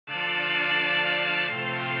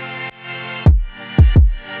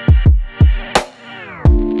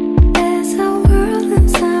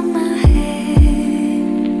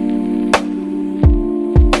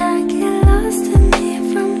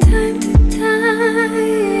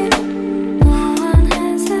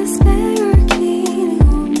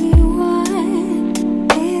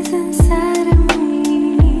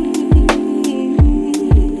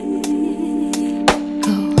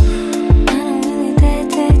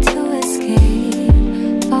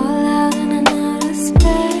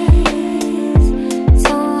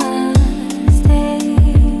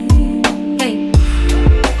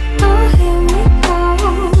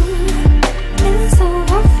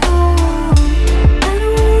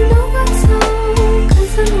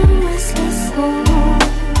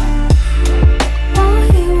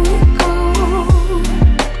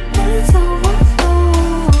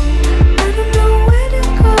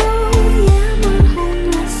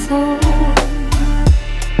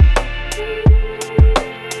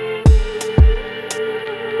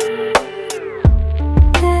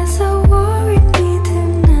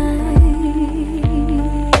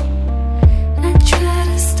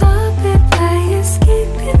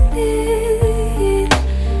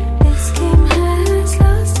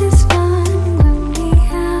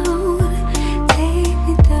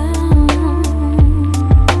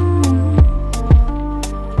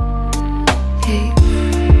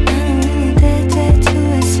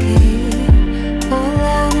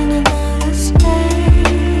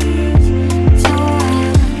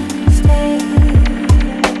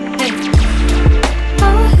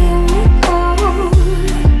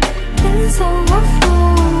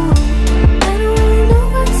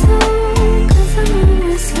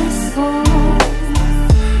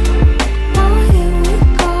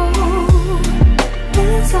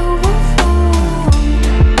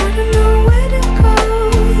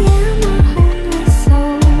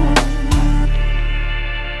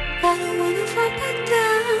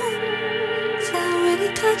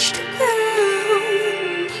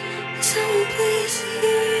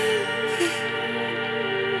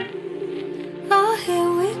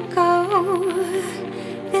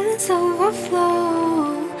it's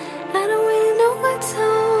overflow. I don't really know what's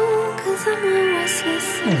on, 'cause I'm a restless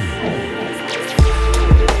soul.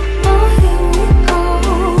 Oh, here we go.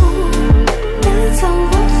 It's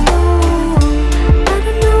overflow. I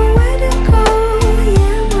don't know where to go.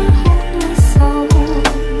 Yeah, my hopeless soul.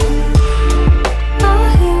 Oh,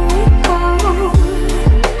 here we go.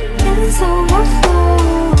 It's overflow.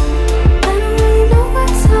 I don't really know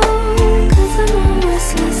what's on, 'cause I'm a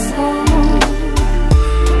restless soul.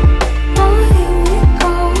 Oh, here we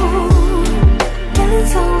go.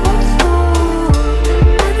 It's overflow.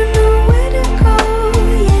 I don't know where to go.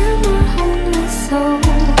 Yeah, my hopeless soul.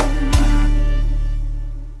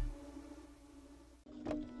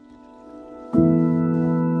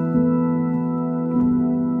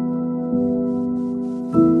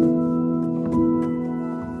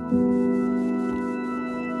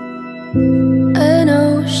 An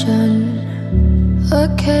ocean, a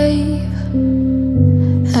cave,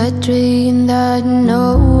 a dream that no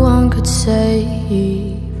one could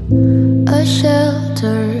save, a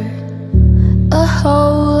shelter, a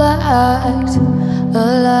whole act, a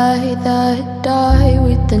light that died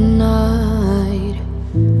with the night.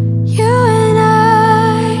 You and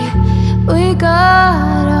I, we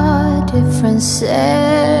got our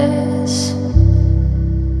differences,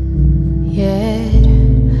 yet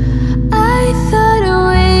I thought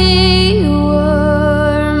we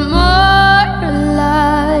were more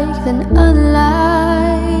alike than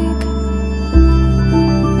unlike.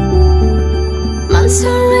 Months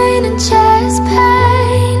of rain and chest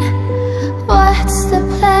pain. What's the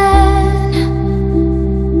plan?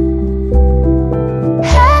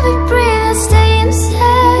 Heavy breathing, stay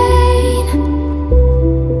insane.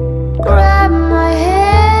 Grab my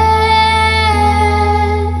hand.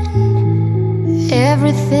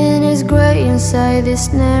 Everything is great inside this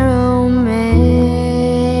narrow maze.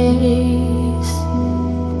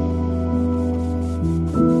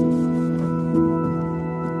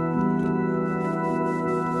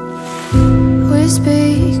 We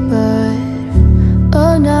speak but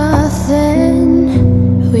oh nothing.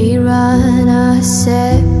 We run our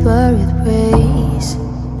separate ways.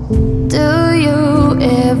 Do you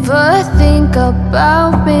ever think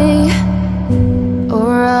about me?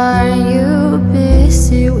 Or are you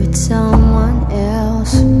busy with someone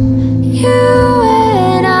else? You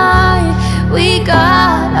and I, we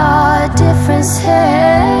got our differences,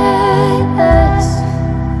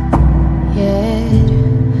 yet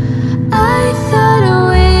I thought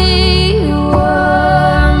we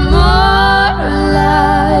were more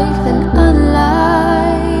alike than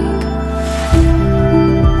unlike.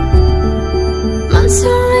 Months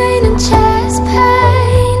of rain and chest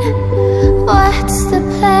pain. What's the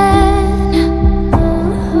plan?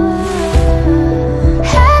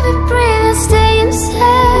 Heavy breathing, stay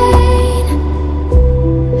insane.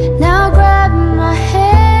 Now grab my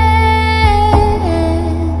hand.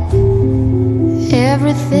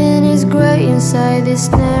 Everything is great inside this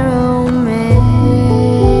narrow maze.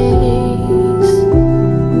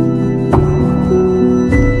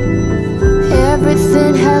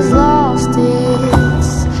 Everything has lost its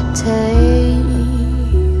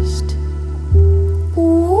taste.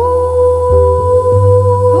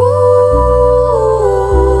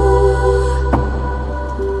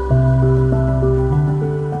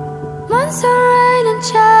 Months of rain and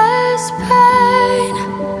chest pain.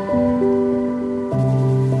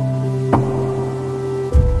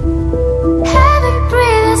 Heavy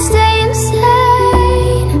breathing, stay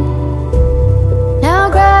insane. Now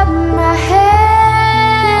grab my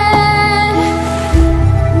hand.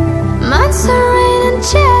 Months of rain and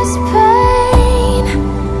chest pain.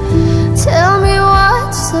 Tell me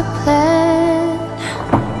what's the plan?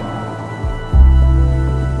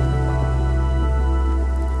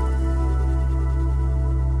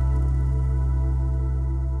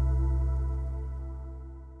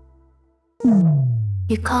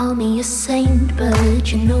 You call me a saint,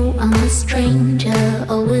 but you know I'm a stranger,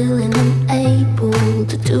 all willing and able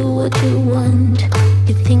to do what you want.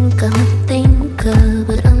 You think I'm a thinker,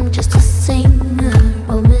 but I'm just a singer,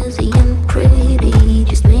 all busy and pretty,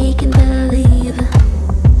 just making believe.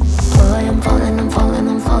 Boy, I'm falling, I'm falling,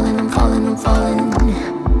 I'm falling, I'm falling, I'm falling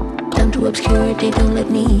down to obscurity. Don't let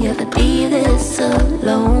me ever be this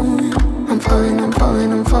alone. I'm falling, I'm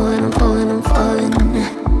falling, I'm falling, I'm falling, I'm falling.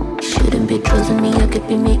 Shouldn't be trusting me, I could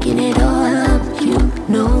be making it all up, you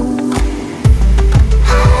know. I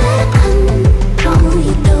control,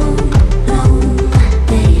 you don't know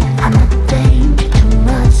me. I'm a danger to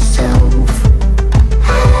myself. I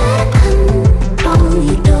control,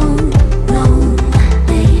 you don't know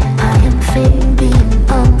me. I am fading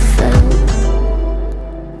unfelt.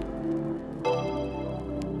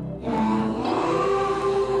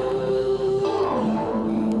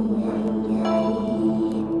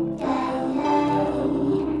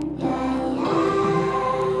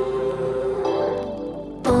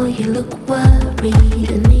 before you look worried,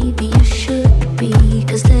 and maybe you should be,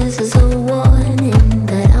 'cause this is a warning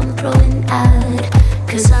that I'm throwing out,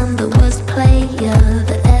 'cause I'm the worst player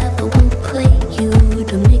that ever will play you,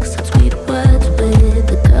 to mix up sweet words with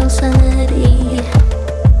the girl's sanity.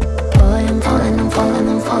 Boy, I'm falling, I'm falling,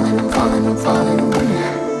 I'm falling, I'm falling, I'm falling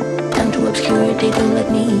down to obscurity. Don't let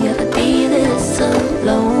me ever be this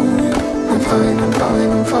alone. I'm falling, I'm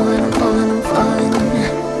falling, I'm falling, I'm falling, I'm falling.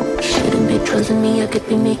 Shouldn't be trusting me, I could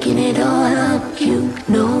be making it all up, you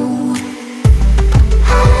know.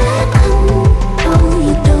 Oh,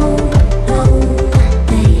 you don't know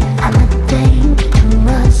me, I'm a danger to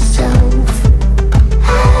myself.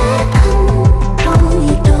 Oh,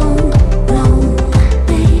 you don't know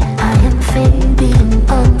me, I am fading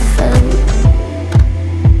unfelt.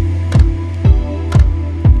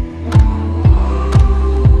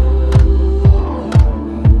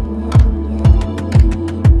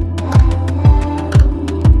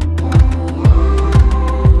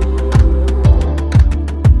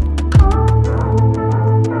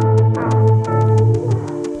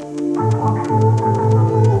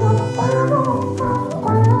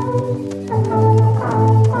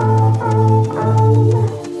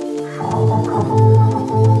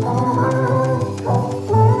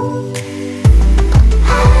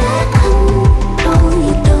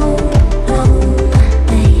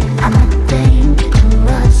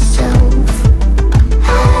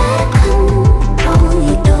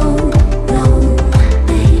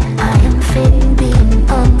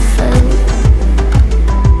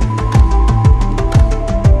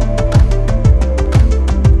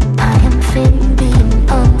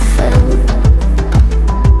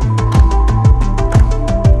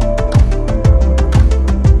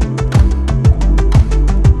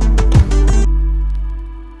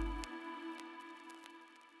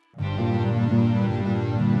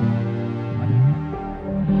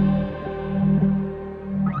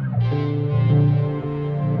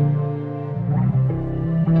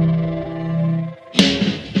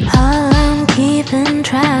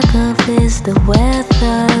 The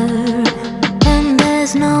weather, and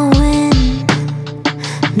there's no wind,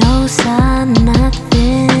 no sun,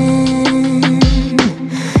 nothing.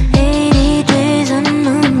 80 days and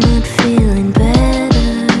I'm not feeling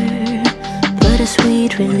better, but a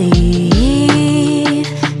sweet relief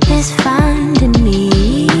is finding me.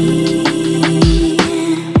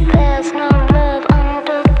 There's no love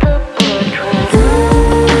under the portrait.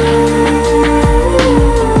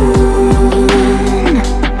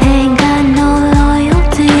 Ain't got no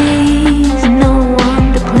loyalties, no one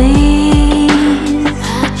to please.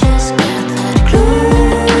 I just got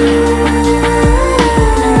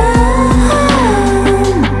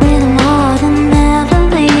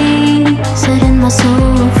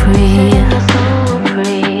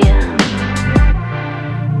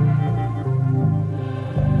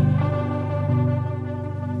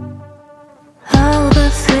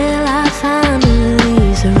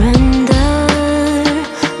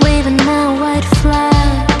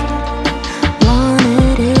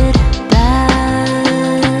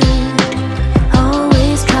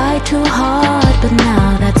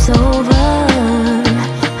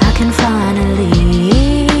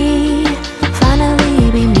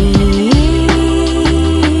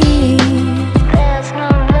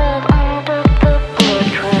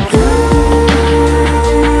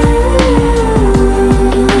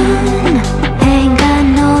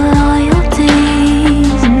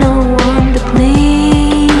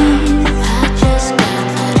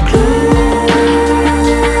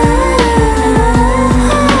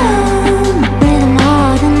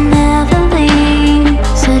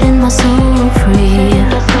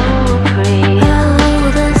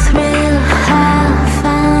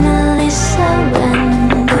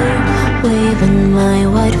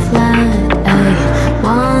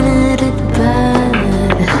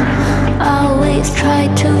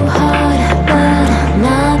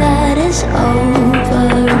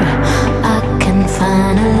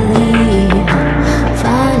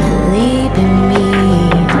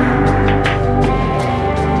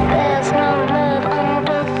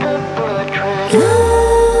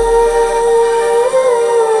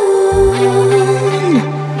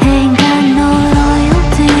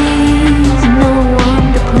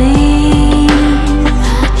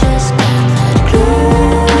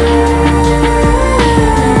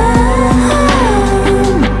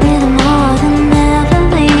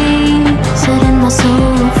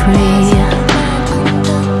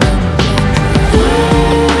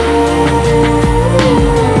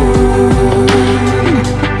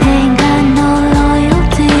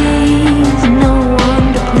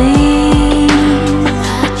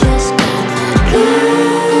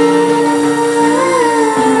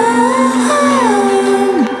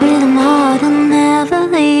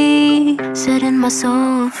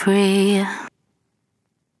free.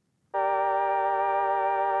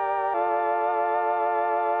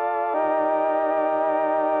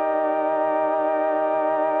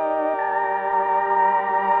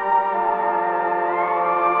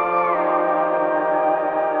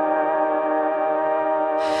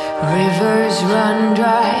 Rivers run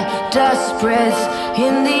dry, dust breaths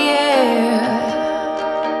in the air.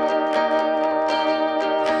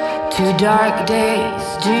 2 dark days,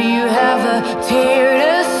 do you have a tear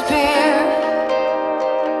to spare?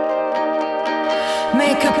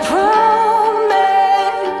 Make a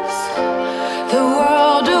promise, the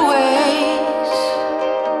world awaits.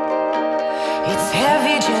 It's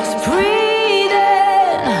heavy just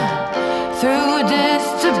breathing through this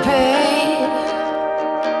debate.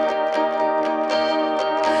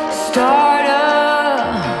 Start a,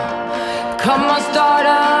 come on, start a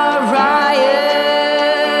riot.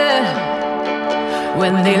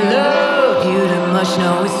 When they love you too much,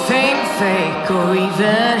 know it's fake, fake, or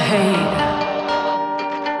even hate.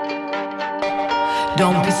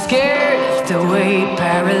 Don't be scared if the weight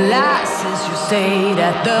paralyzes your state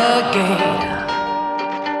at the gate.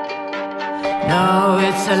 No,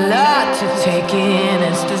 it's a lot to take in,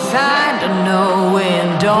 it's designed to know when,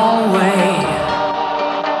 don't wait.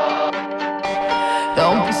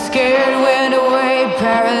 Don't be scared when the weight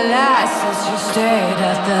paralyzes your state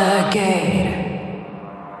at the gate.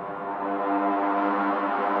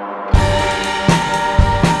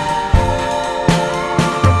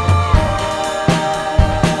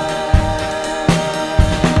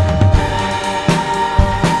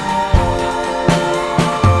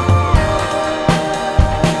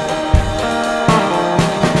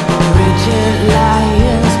 Rigid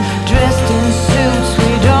lions dressed in suits,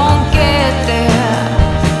 we don't get there.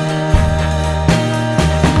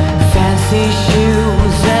 Fancy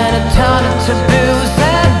shoes and a ton of taboos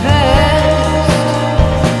at best.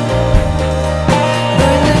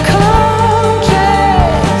 But the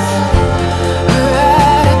conscience are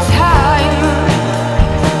out of time.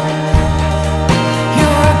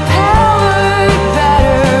 You're a powered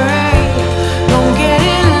battery, don't get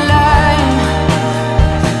in line.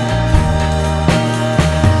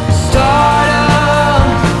 Start up,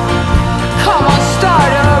 come on,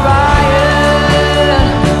 start a riot.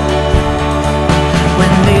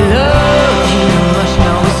 When they love you, you must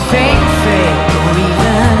know it's fake, fake, or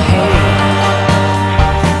even hate.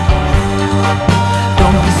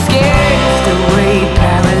 Don't be scared if the weight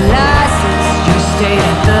paralyzes your stay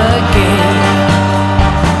at the gate.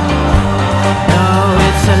 No,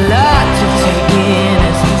 it's a lot to take in,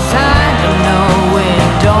 it's designed to know when,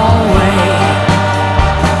 don't wait.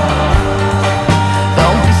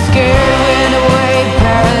 Don't be scared when the weight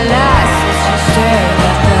paralyzes your stay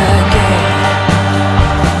at the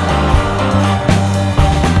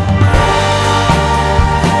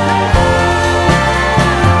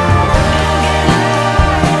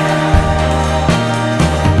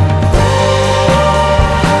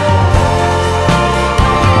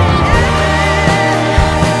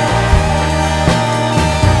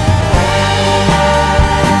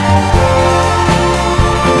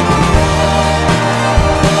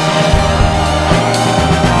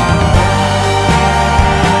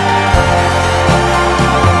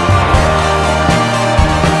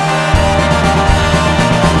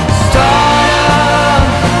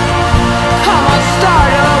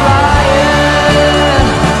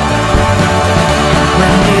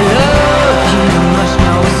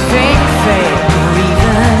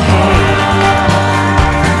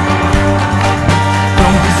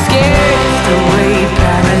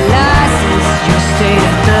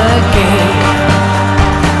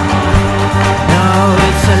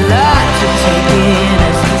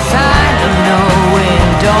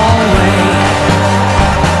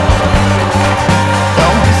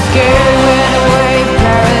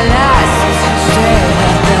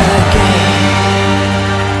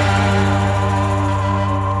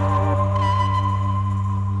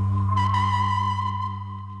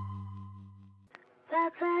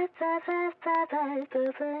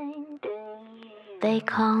They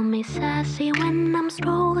call me sassy when I'm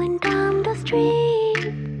strolling down the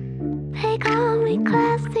street. They call me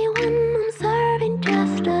classy when I'm serving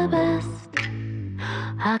just the best.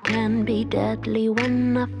 I can be deadly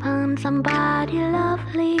when I find somebody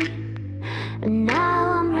lovely. And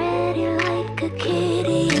now I'm ready like a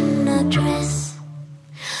kitty in a dress.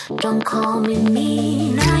 Don't call me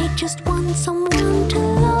mean, I just want someone to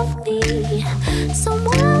love me.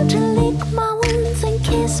 Someone to lick my wounds and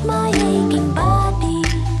kiss my aching body.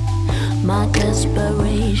 My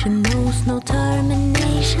desperation knows no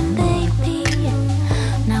termination, baby.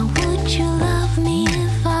 Now would you love me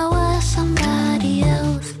if I was somebody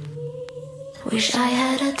else? Wish I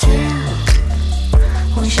had a tail.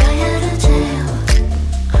 Wish I had a tail.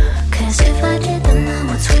 'Cause if I did, then I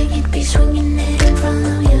would swing it, be swinging it in front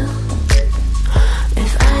of you.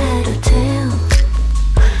 If I had a tail.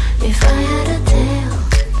 If I had a tail.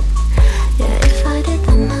 Yeah, if I did,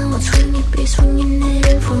 then I would swing it, be swinging it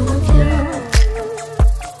in front of you.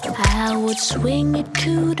 I would swing it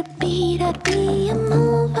to the beat, I'd be a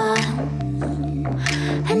mover.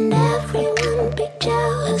 And everyone be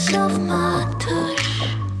jealous of my touch.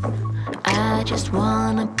 I just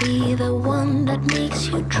wanna be the one that makes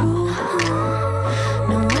you drool.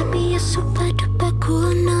 No, I'd be a super duper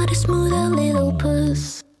cool, not a smoother little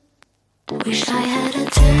puss. Wish I had a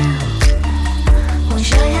tail.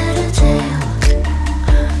 Wish I had a tail.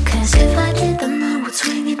 'Cause if I did, then I would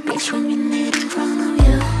swing it, be swinging it in front of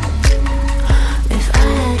you. If I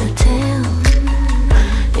had a tail.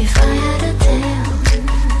 If I had a tail.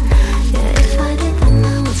 Yeah, if I did, then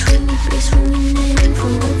I would swing it, be swinging it in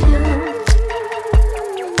front of you.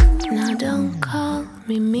 Now don't call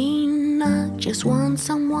me mean, I just want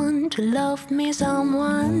someone to love me,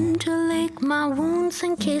 someone to lick my wounds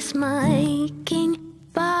and kiss my aching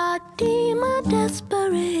body. My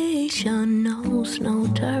desperation knows no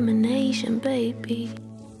termination, baby.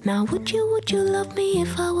 Now would you love me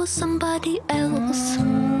if I was somebody else?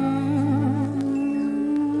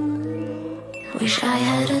 Wish I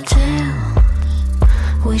had a tail.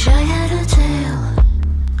 Wish I had a tail.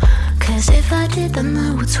 'Cause if I did, then I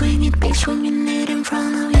would swing it, be swinging it in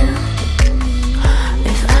front of you.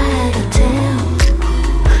 If I had a tail.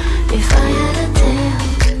 If I had a tail.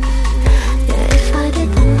 Yeah, if I did,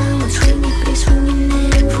 then I would swing it, be swinging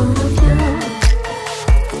it in front of you.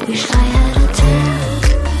 Wish I had a tail.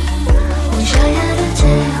 Wish I had a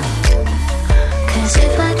tail. 'Cause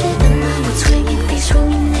if I did, then I would swing it, be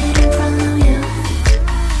swinging it in front of you.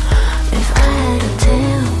 If I had a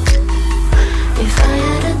tail. If I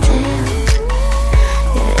had a tail.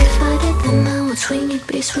 Yeah, if I did, then I would swing it,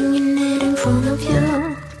 be swinging it in front of you.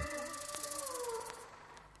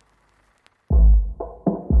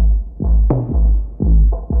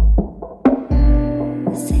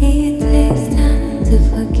 Say it takes time to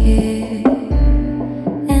forgive,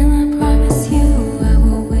 and I promise you I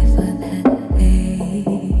will wait for that day.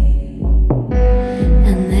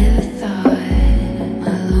 I never thought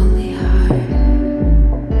my lonely heart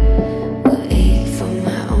would ache for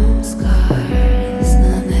my own scars. No,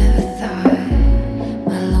 I never thought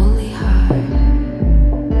my lonely heart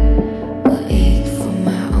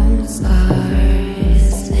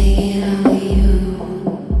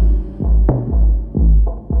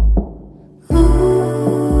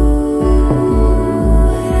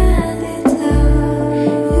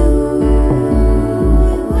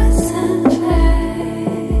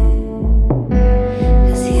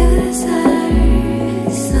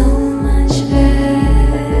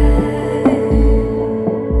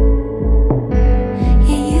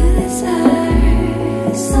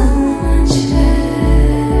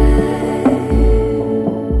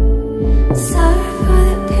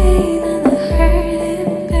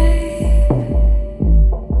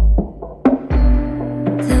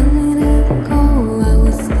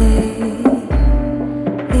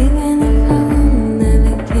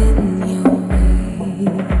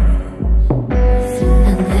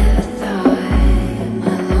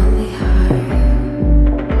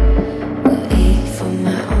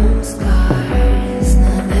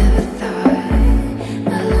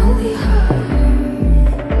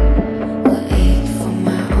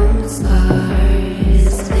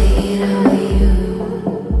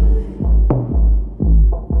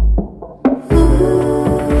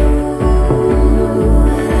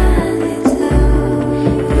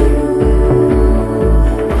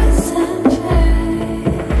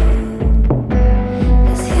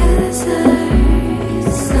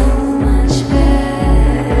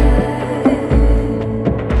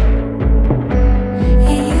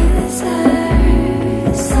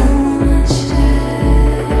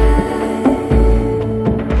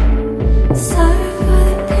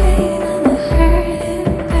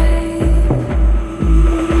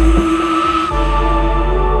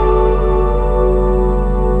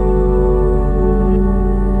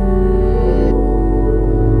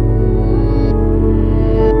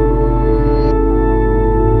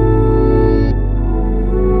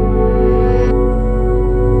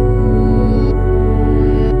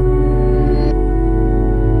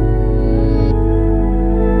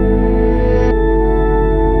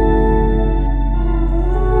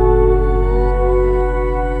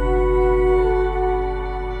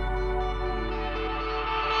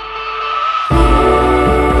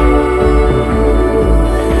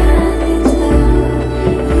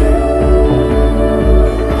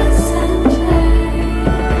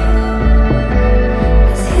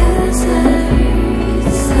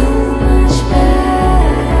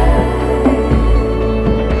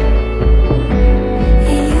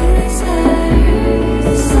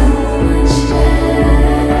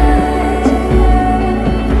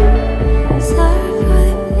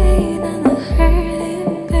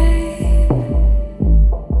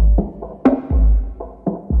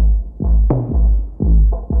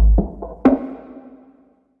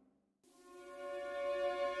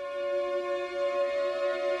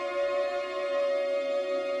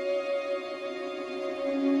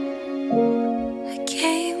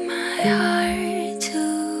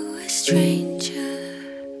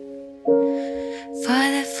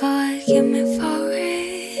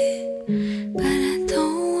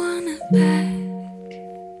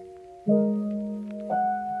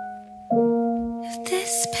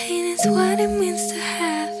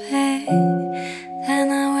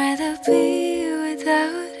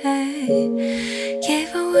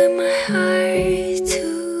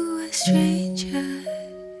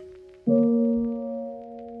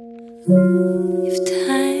If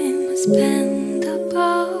time was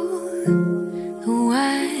bendable,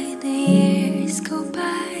 why the years go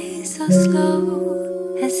by so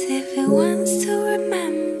slow, as if it wants to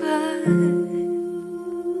remember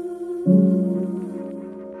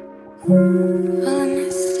all the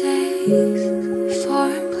mistakes,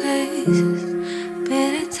 foreign places,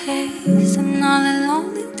 bitter taste, and all the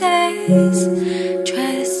lonely days. Try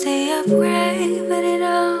to stay upright, but it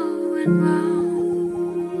all went wrong.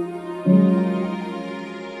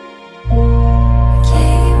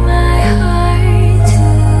 Gave my heart to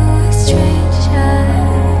a stranger.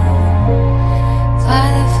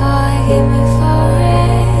 Father, forgive me for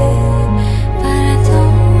it, but I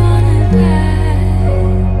don't want it back.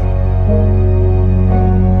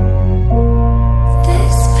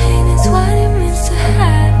 This pain is what it means to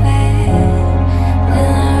have it,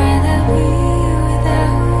 and I'd rather be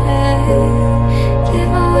without it.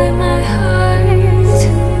 Give away my heart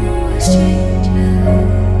to a stranger.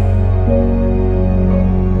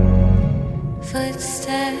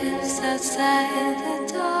 Footsteps outside the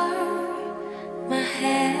door, my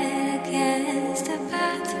head against the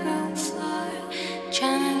bathroom floor,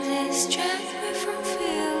 trying to distract me from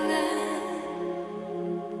feeling.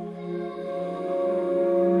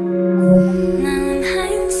 Now in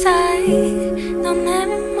hindsight, no,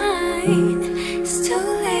 never mind. It's too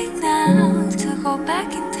late now to go back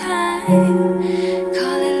in time.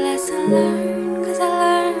 Call it lesson learned, 'cause I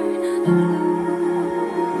learned how to lose.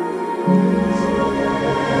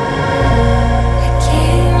 I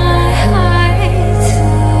gave my heart to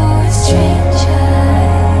a stranger.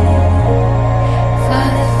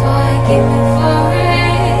 Father, forgive me for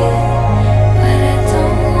it, but I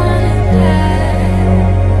don't want it back.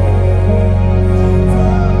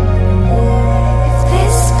 If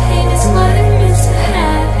this pain is what it means to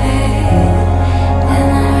have it, then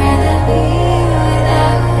I'd rather be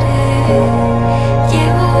without it.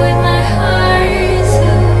 Give away my heart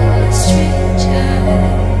to a stranger.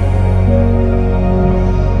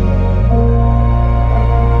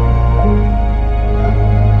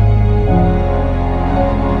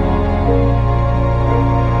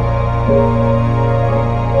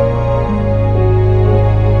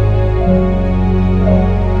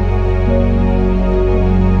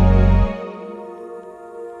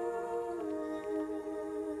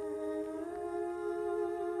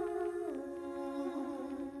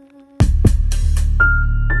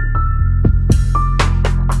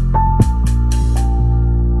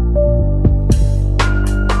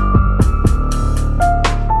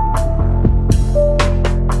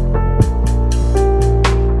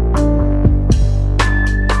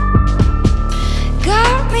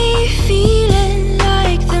 Got me feeling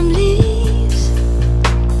like them leaves.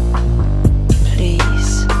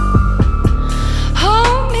 Please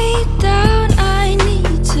hold me down, I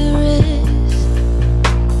need to rest.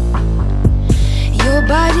 Your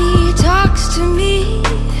body talks to me,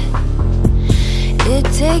 it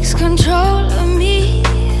takes control of me.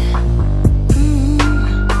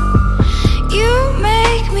 You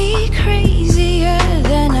make me crazier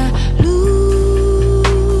than a lunatic.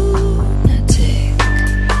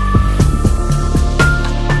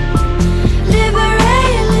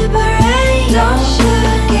 Liberate, liberate, don't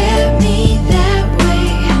look at me that way.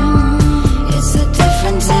 It's a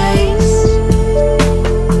different taste.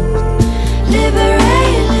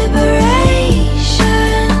 Liberate,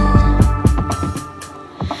 liberation.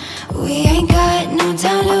 We ain't got no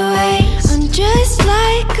time to waste. I'm just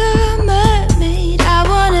like a mermaid, I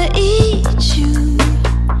wanna eat you.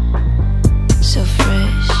 So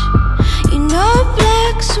fresh, you know,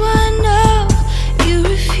 black swan, no, you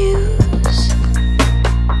refuse.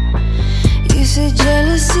 You said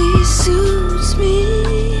jealousy suits me,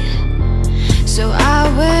 so I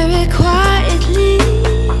wear it quietly.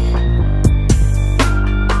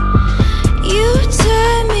 You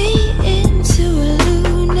turn me into a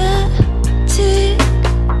lunatic.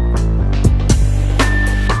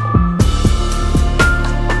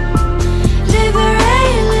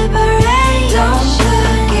 Liberate, liberate, don't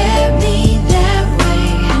look at me that way.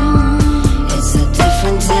 It's a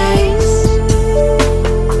different taste.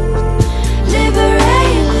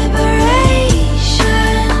 Liberate, liberation.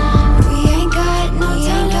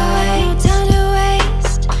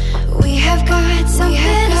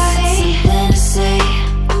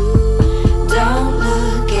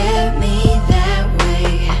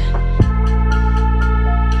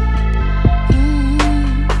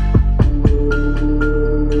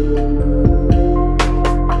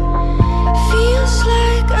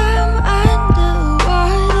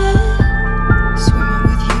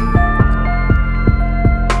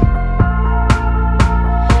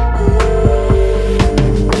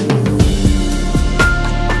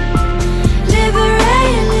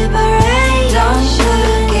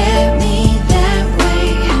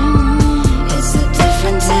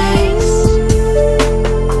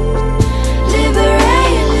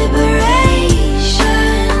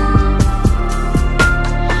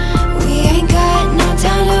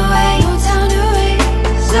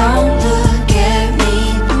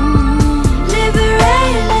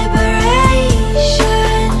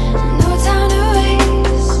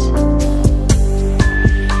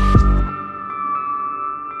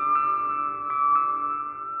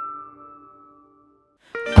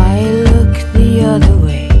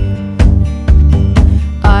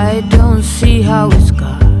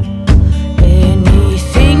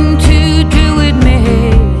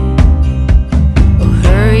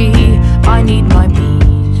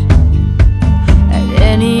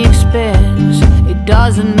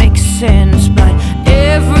 doesn't make sense, but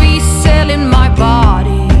every cell in my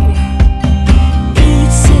body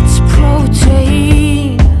eats its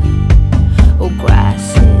protein. Oh,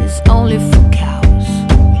 grass is only for cows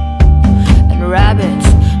and rabbits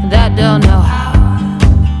that don't know how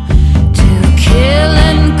to kill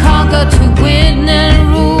and conquer, to win and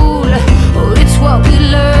rule. Oh, it's what we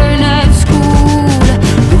learn at school.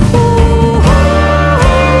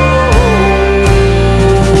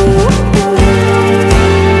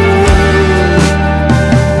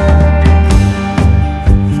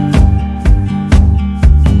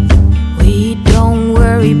 We don't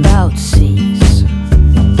worry about seas.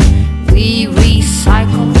 We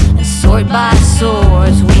recycle and sort by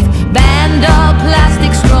source. We've banned all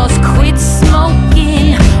plastic straws, quit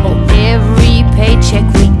smoking. Oh, every paycheck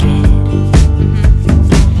we get,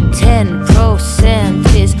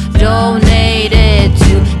 10% is donated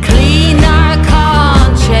to clean our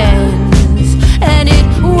conscience, and it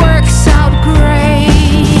works out great.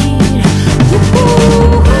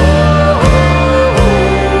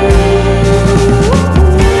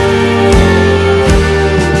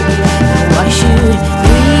 Why should we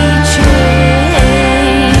change?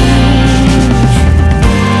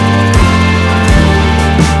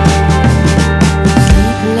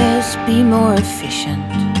 Sleep less, be more efficient.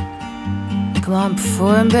 Come on,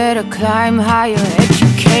 perform better, climb higher,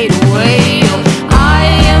 educate away. I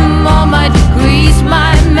am all my degrees,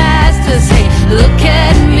 my masters. Hey, look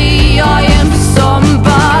at me, I am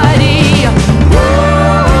somebody.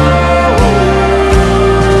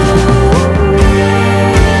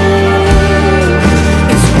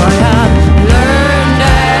 It's what I've learned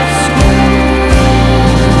at school.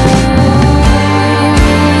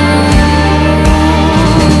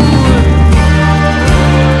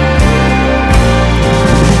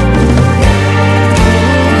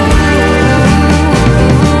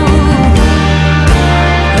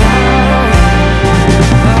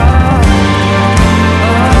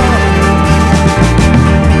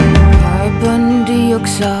 Carbon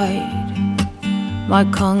dioxide. My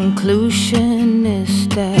conclusion is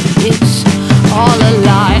that it's all a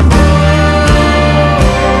lie.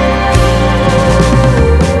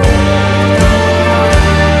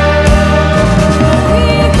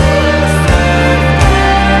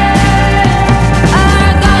 Our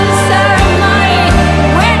guns are mine,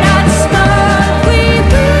 we're not smart. We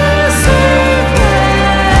will survive.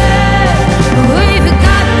 We've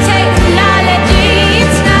got technology,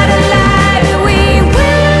 it's not alive. We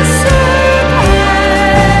will survive.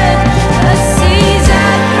 The seas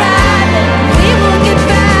are thriving, we will get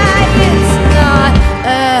back. It's not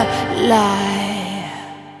a lie.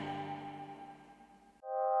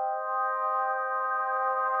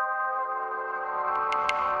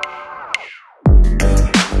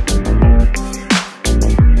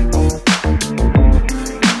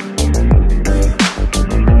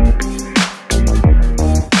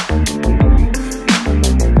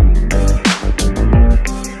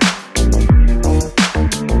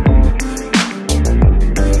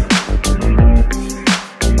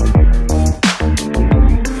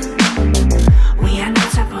 We are not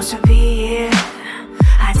supposed to be here.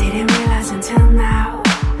 I didn't realize until now.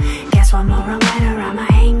 Guess one more wrong letter, I'm a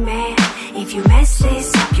hangman. If you mess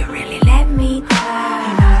this up, you really let me down.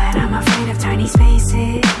 You know that I'm afraid of tiny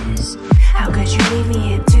spaces. How could you leave me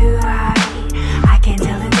here too high? I can't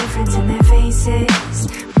tell the difference in their faces.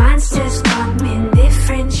 Monsters come in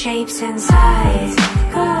different shapes and sizes.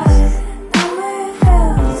 Cause nowhere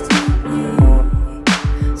else to be.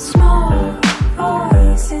 Small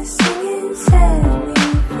voices singing, set me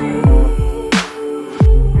free.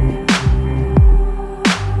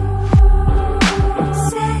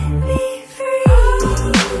 Set me free.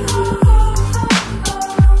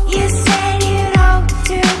 You said you'd hope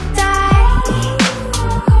to die.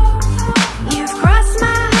 You've crossed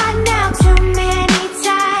my heart now too many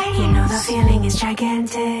times. You know the feeling is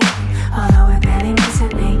gigantic, although we're barely missing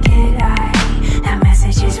naked.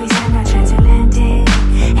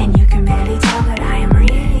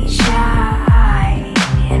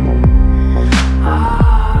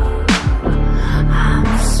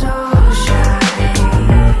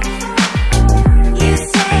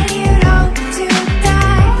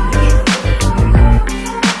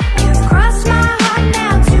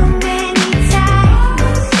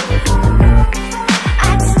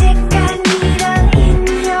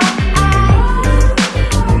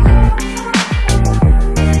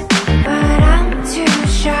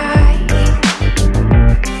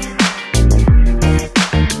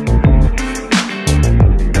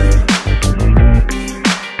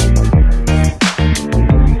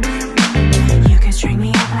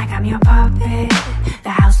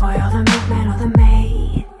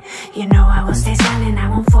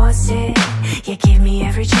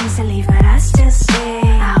 every chance to leave, but I still stay.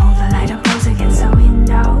 I hold the light up close against the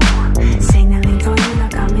window, signaling for you to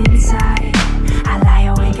come inside. I lie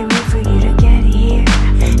awake and wait for you to get here,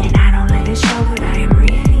 and I don't let it show, but I am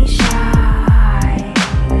really shy.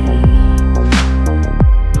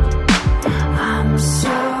 I'm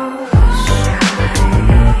so shy.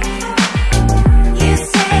 You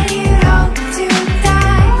said you'd hope to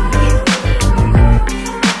die.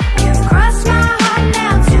 You've crossed my heart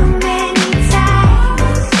now too many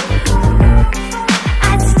times.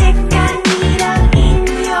 I'd stick a needle in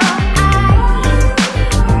your eye,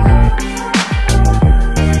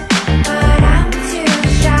 but I'm too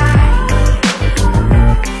shy.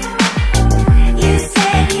 You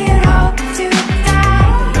said you'd hope to die.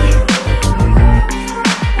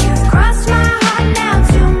 You've crossed my heart now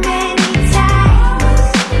too many times.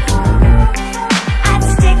 I'd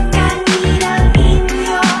stick a needle in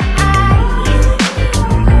your eye,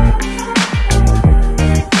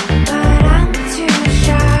 but I'm too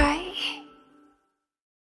shy.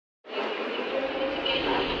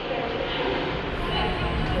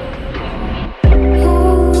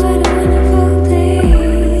 Oh, what a wonderful day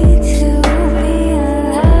to be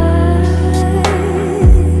alive.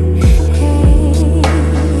 Hey.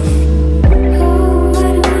 Oh,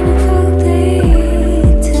 what a wonderful day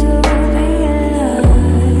to be alive.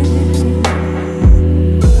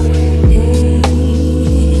 Hey.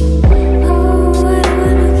 Oh, what a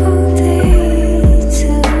wonderful day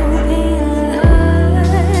to be alive.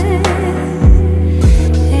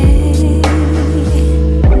 Hey.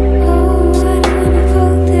 Oh, what a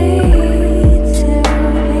wonderful day to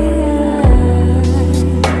be alive.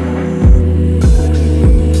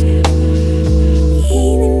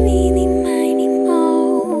 Eeny, meeny, miny,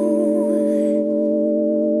 moe.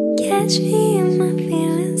 Catch me in my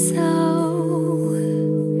feelings so.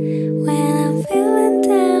 When I'm feeling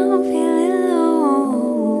down, feeling low,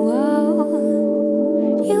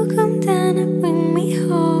 you come down and bring me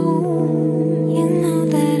home. You know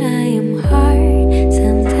that I am hard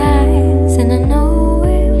sometimes, and I know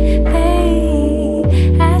it, babe.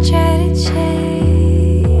 I try to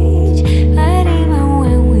change, but even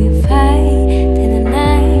when we fight, then the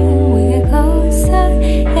night we get closer,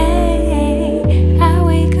 yeah. I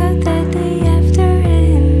wake up the day after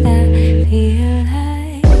and I feel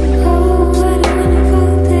like, oh, what a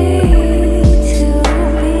wonderful day to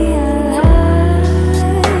be alive.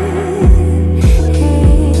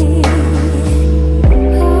 Hey.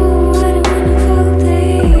 Oh, what a wonderful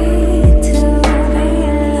day to be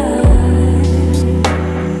alive.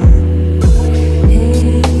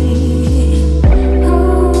 Hey.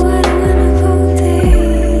 Oh, what a wonderful day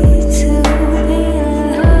to be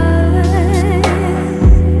alive.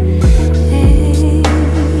 Hey.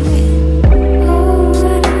 Oh,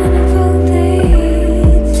 what a wonderful day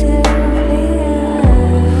to be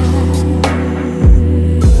alive.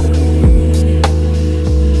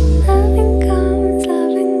 Loving comes,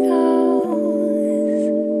 loving goes,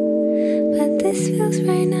 but this feels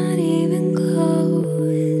right, not even close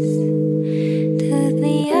to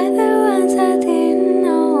the other ones I didn't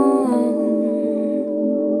know.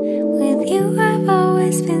 With you, I've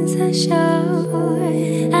always been so sure.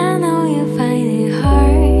 I know you find it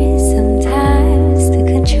hard sometimes to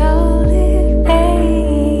control it,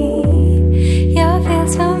 babe. Your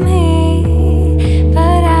feels for me,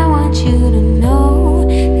 but I want you to know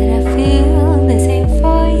that I feel the same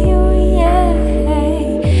for you, yeah.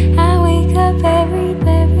 I wake up every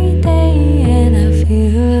day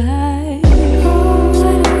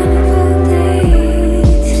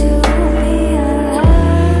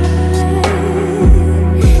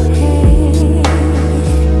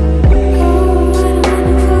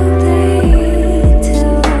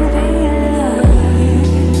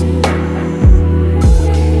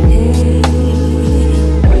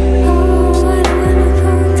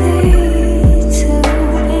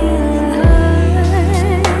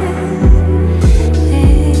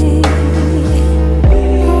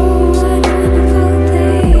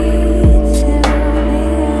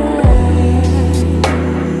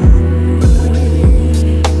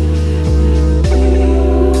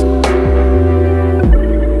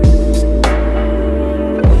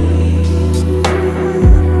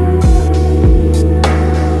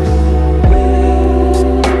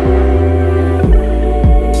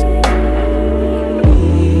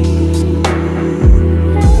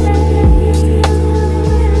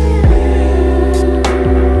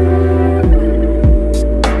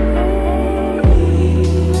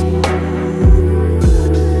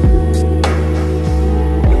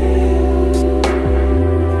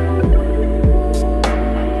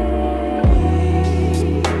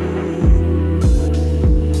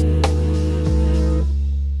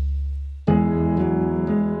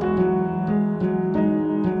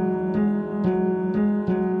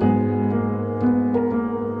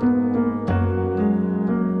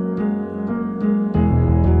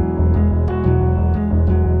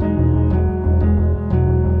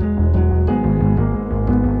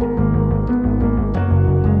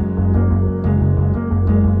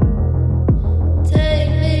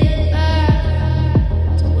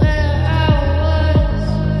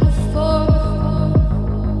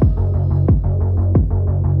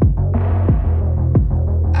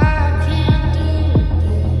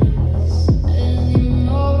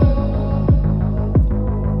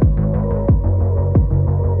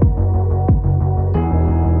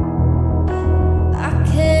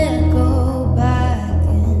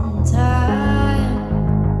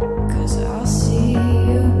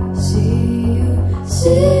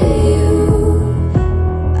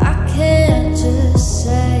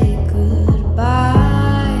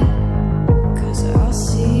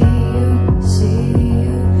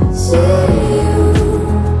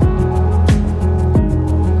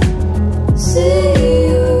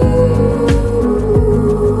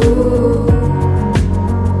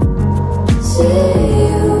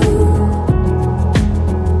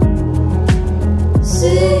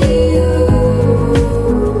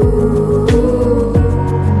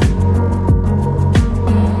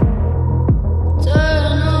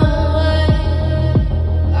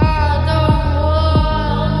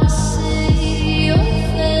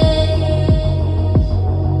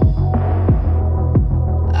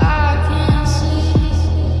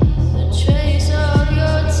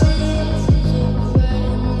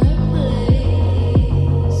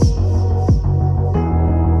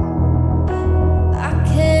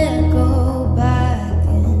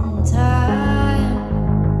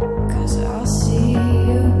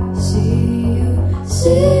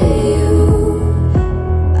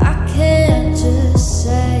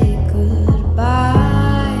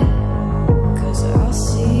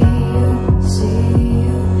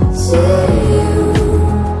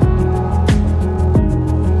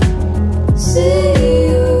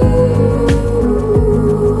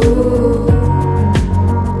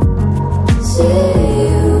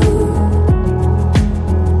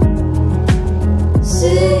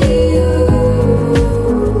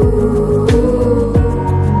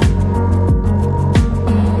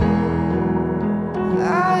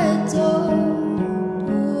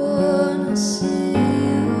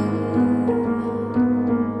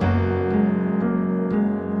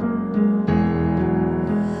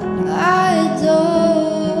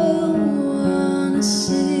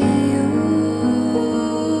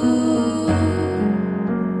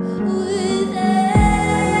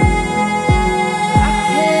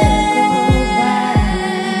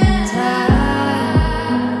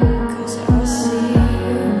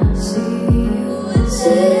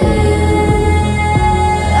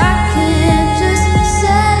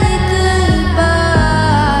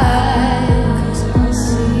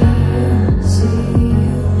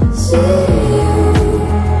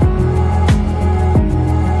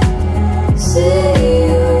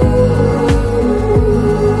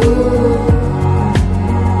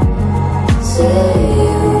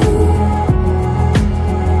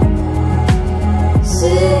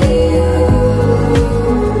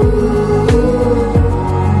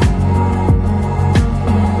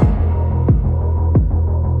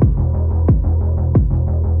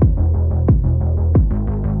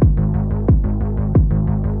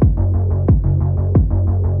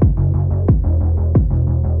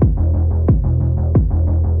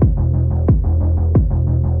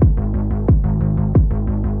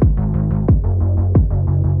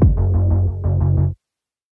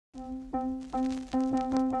Drink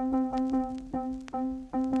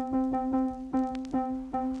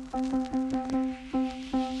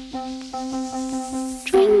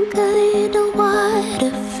a little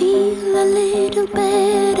water, feel a little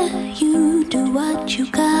better. You do what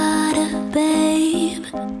you gotta, babe.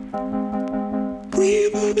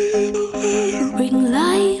 Breathe a little air. Bring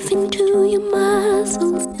life into your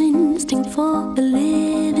muscles, instinct for a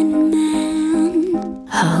living man.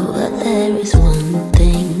 Oh, but there is one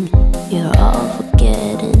thing you're all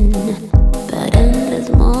forgetting. That endless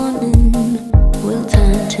morning will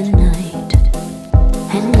turn to night.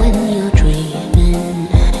 And when you're dreaming,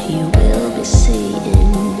 you will be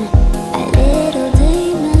seeing a little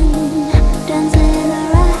demon dancing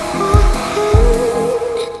around.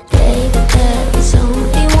 Baby, there is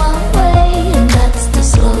only one way, and that's the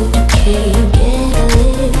slow decay. Get a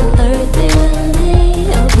little earthy with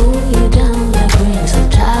me, I'll pull you down like rain. So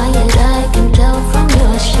tired, I can tell from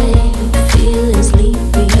your shape. Feeling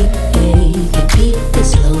sleepy, yeah, you beat the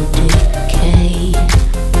slow decay.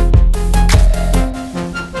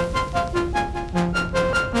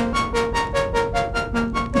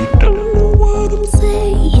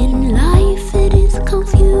 Saying life, it is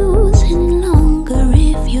confusing longer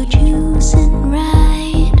if you're choosing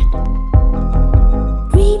right.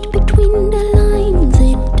 Read between the lines,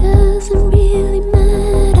 it doesn't really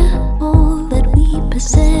matter. All that we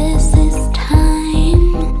possess is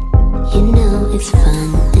time. You know it's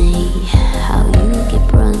funny how you keep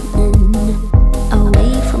running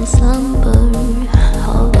away from slumber,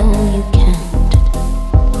 although you can't.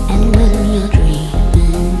 And when you're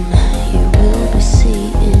dreaming, you will be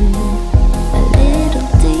seeing a little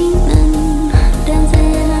demon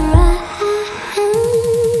dancing around.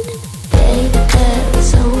 Baby, there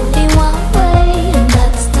is only one way, and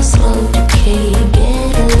that's the slow decay.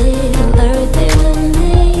 Get a little earthy with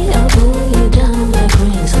me, I'll pull you down like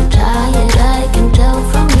rain. So tired, I can tell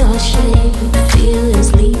from your shape. Feeling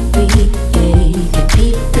sleepy, yeah, you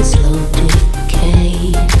beat the slow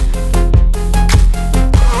decay.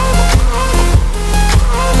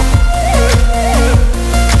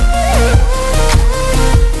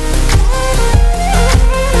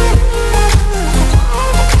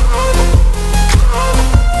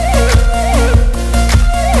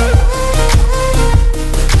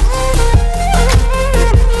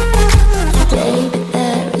 Baby,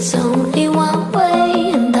 there is only one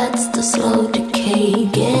way, and that's the slow decay.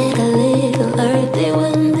 Get a little earthy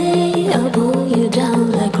with me, I'll pull you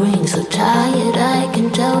down like rain. So tired, I can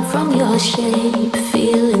tell from your shape.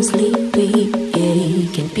 Feeling sleepy, yeah, you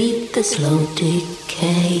can beat the slow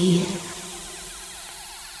decay.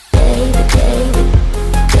 Baby, baby,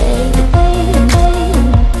 baby, baby,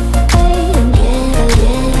 baby, get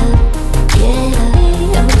up,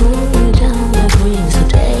 I'll pull you down like rain. So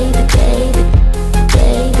baby, baby,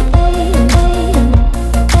 baby, baby,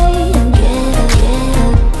 baby, get up,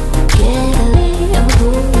 I'll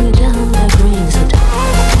pull you down like rain. So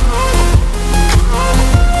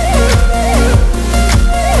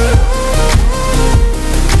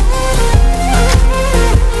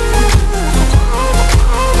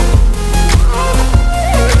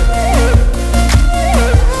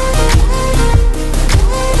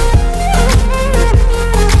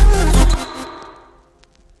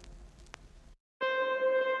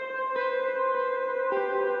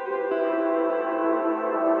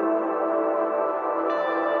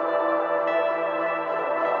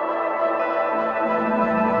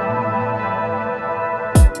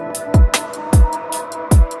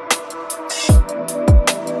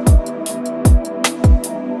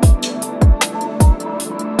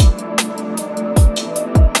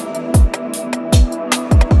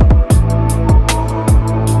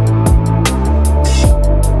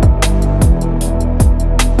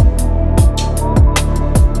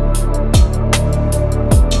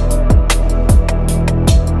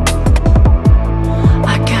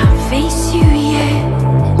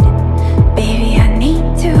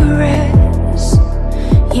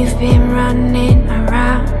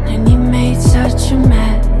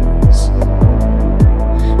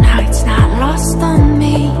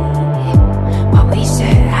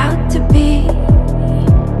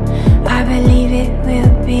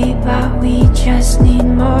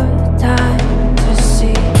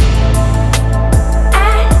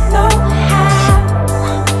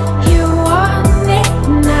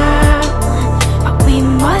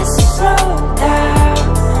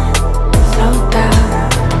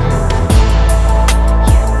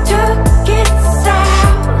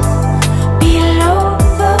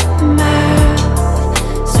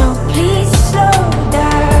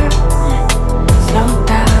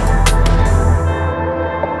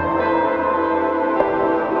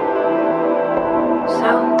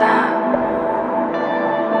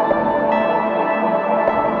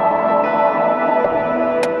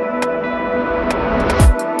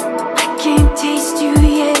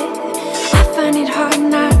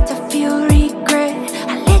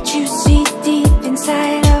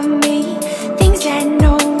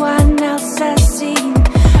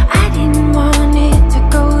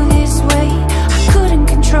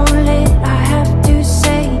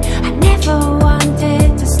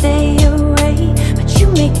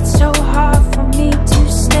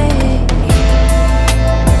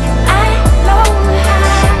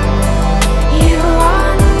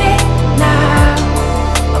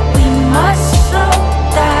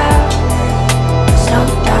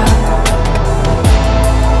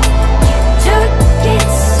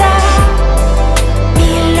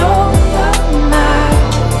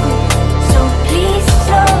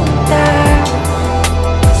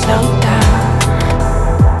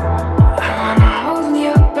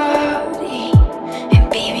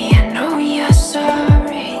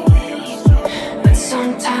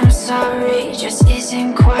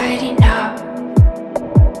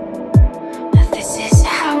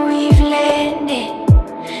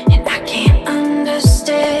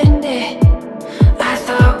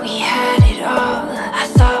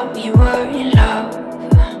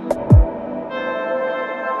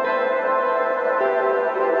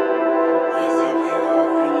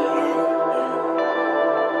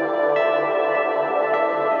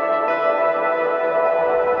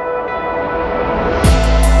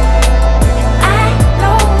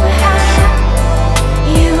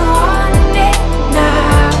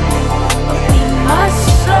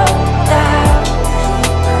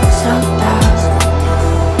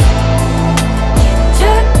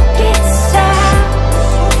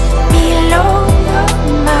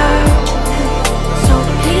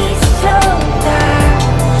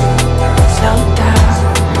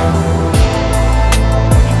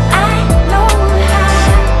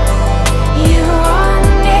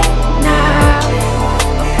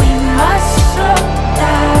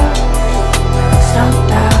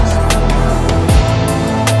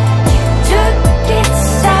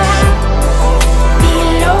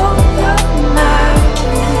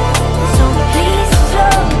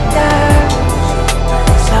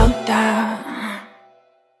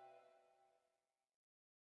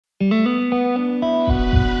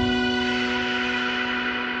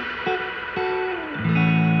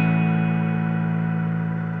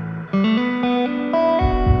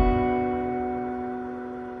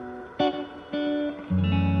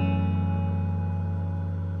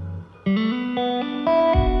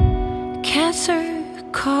professor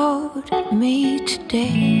called me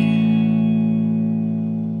today.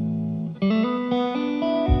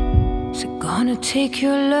 Is it gonna take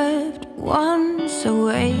your loved ones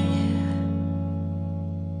away?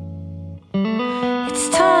 It's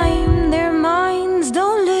time their minds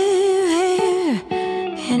don't live here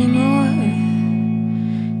anymore.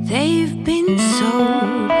 They've been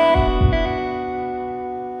sold,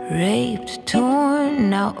 raped, torn,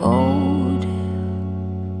 now old.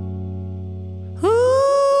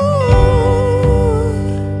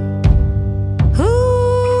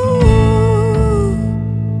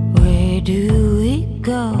 Where do we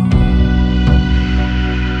go?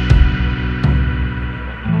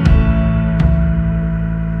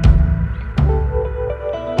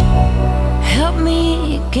 Help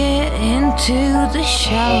me get into the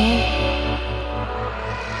shower.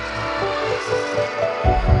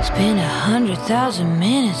 It's been 100,000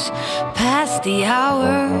 minutes past the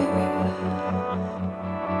hour.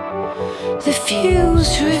 The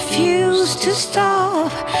fuse refused to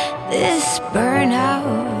stop this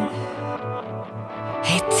burnout.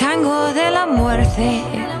 Hey, Tango de la Muerte.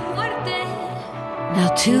 Now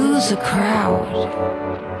to the crowd.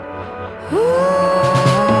 Ooh.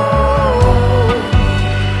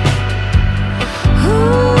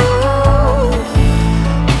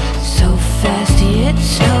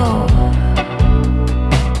 Slow.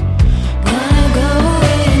 Gonna go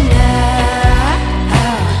away now.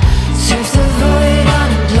 Surf the void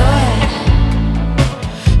unemployed.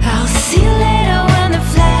 I'll see you later when the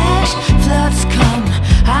flash floods come.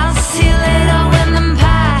 I'll see you later when the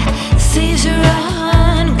Pisces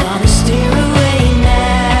run. Gonna steer away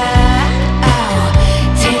now.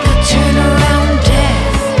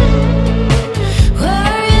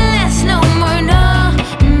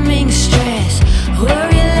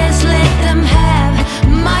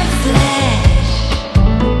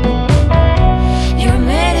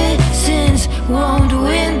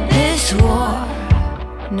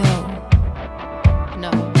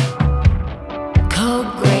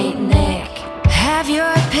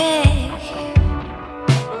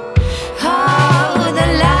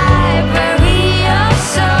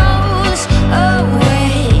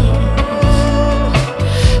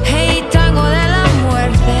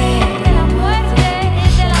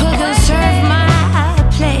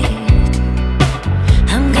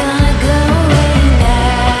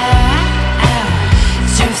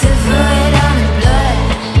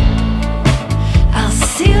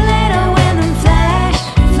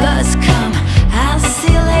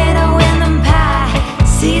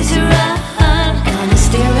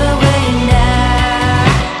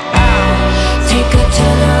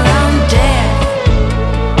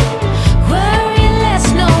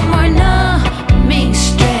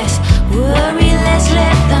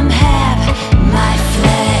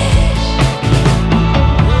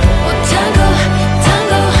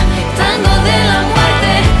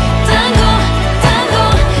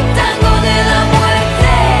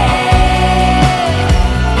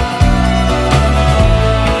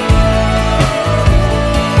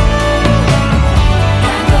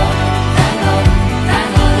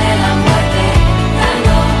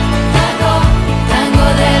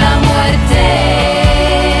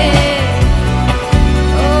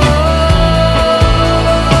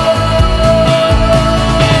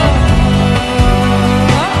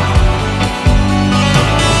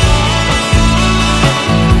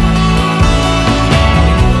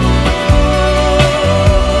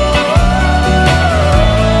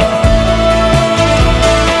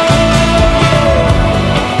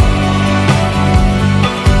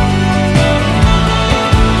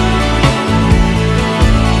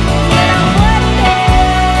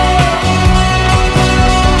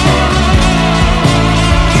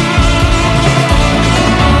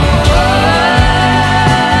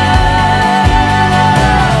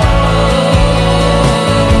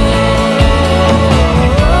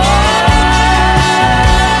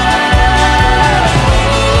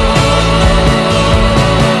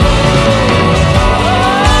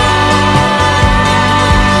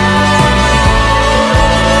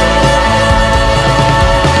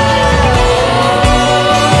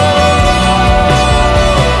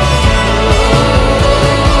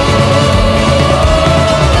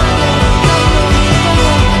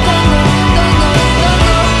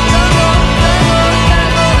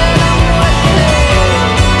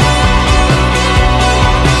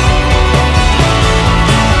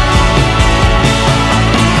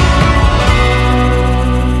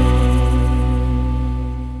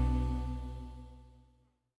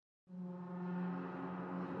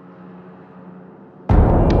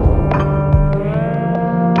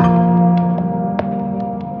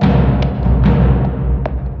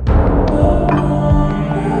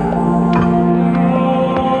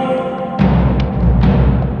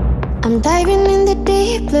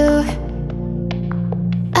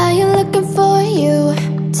 looking for you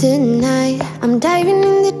tonight. I'm diving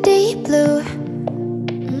in the deep blue.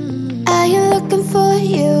 I am looking for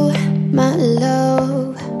you, my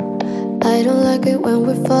love. I don't like it when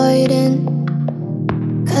we're fighting,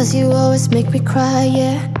 'cause you always make me cry,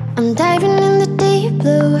 yeah. I'm diving in the deep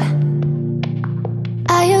blue.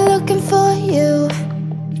 I am looking for you,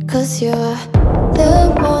 'cause you're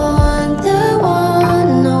the one I want.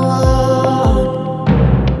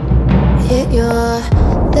 Yeah, you're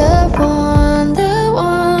the one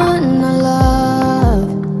I love.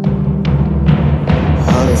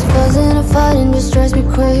 All this fussing and fighting just drives me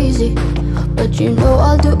crazy, but you know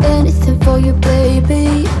I'll do anything for you,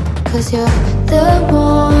 baby, 'cause you're the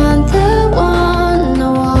one I want.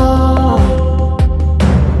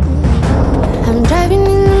 I'm driving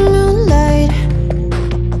in the moonlight.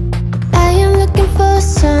 I am looking for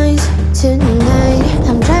signs tonight.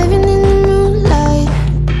 I'm driving in the moonlight.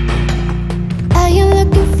 I am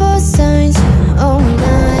looking for signs all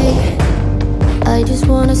night. I just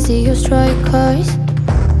wanna see you strike cars.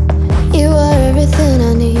 You are everything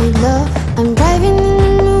I need, love. I'm driving in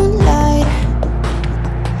the moonlight.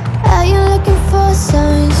 I am looking for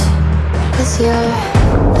signs, 'cause you're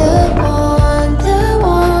the one I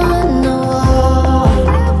want.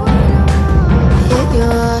 Yeah,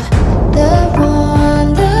 you're the one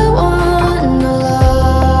I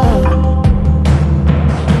love.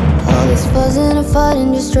 All this fussing and fighting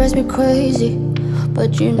just drives me crazy, but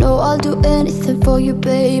you know I'll do anything for you,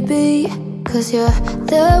 baby, 'cause you're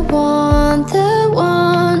the one I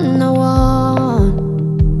want.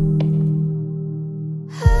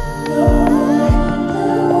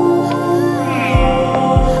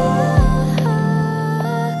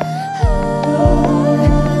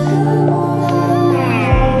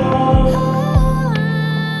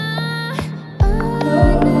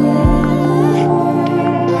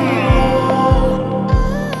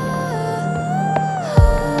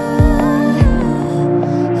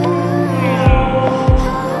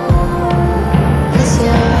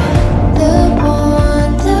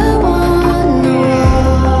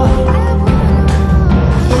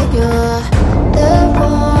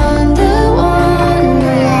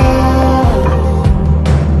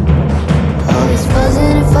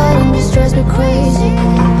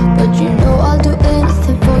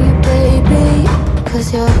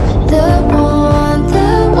 You're the one